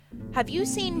Have you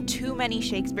seen too many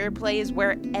Shakespeare plays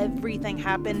where everything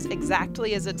happens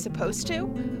exactly as it's supposed to?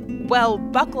 Well,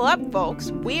 buckle up, folks.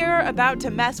 We're about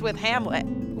to mess with Hamlet.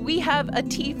 We have a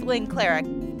tiefling cleric.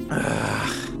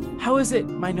 How is it,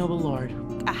 my noble lord?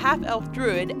 A half-elf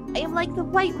druid. I am like the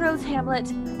White Rose, Hamlet.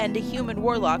 And a human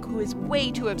warlock who is way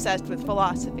too obsessed with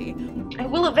philosophy. I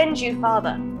will avenge you,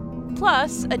 father.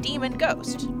 Plus a demon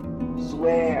ghost.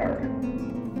 Swear.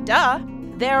 Duh!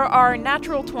 There are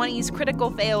natural 20s,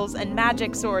 critical fails, and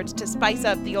magic swords to spice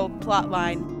up the old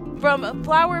plotline. From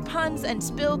flower puns and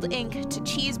spilled ink to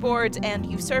cheese boards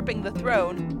and usurping the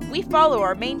throne, we follow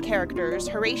our main characters,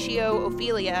 Horatio,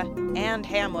 Ophelia, and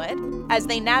Hamlet, as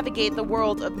they navigate the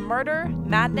world of murder,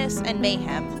 madness, and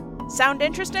mayhem. Sound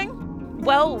interesting?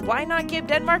 Well, why not give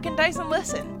Denmark and Dice a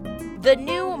listen? The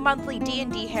new monthly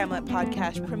D&D Hamlet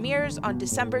podcast premieres on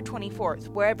December 24th,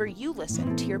 wherever you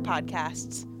listen to your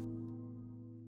podcasts.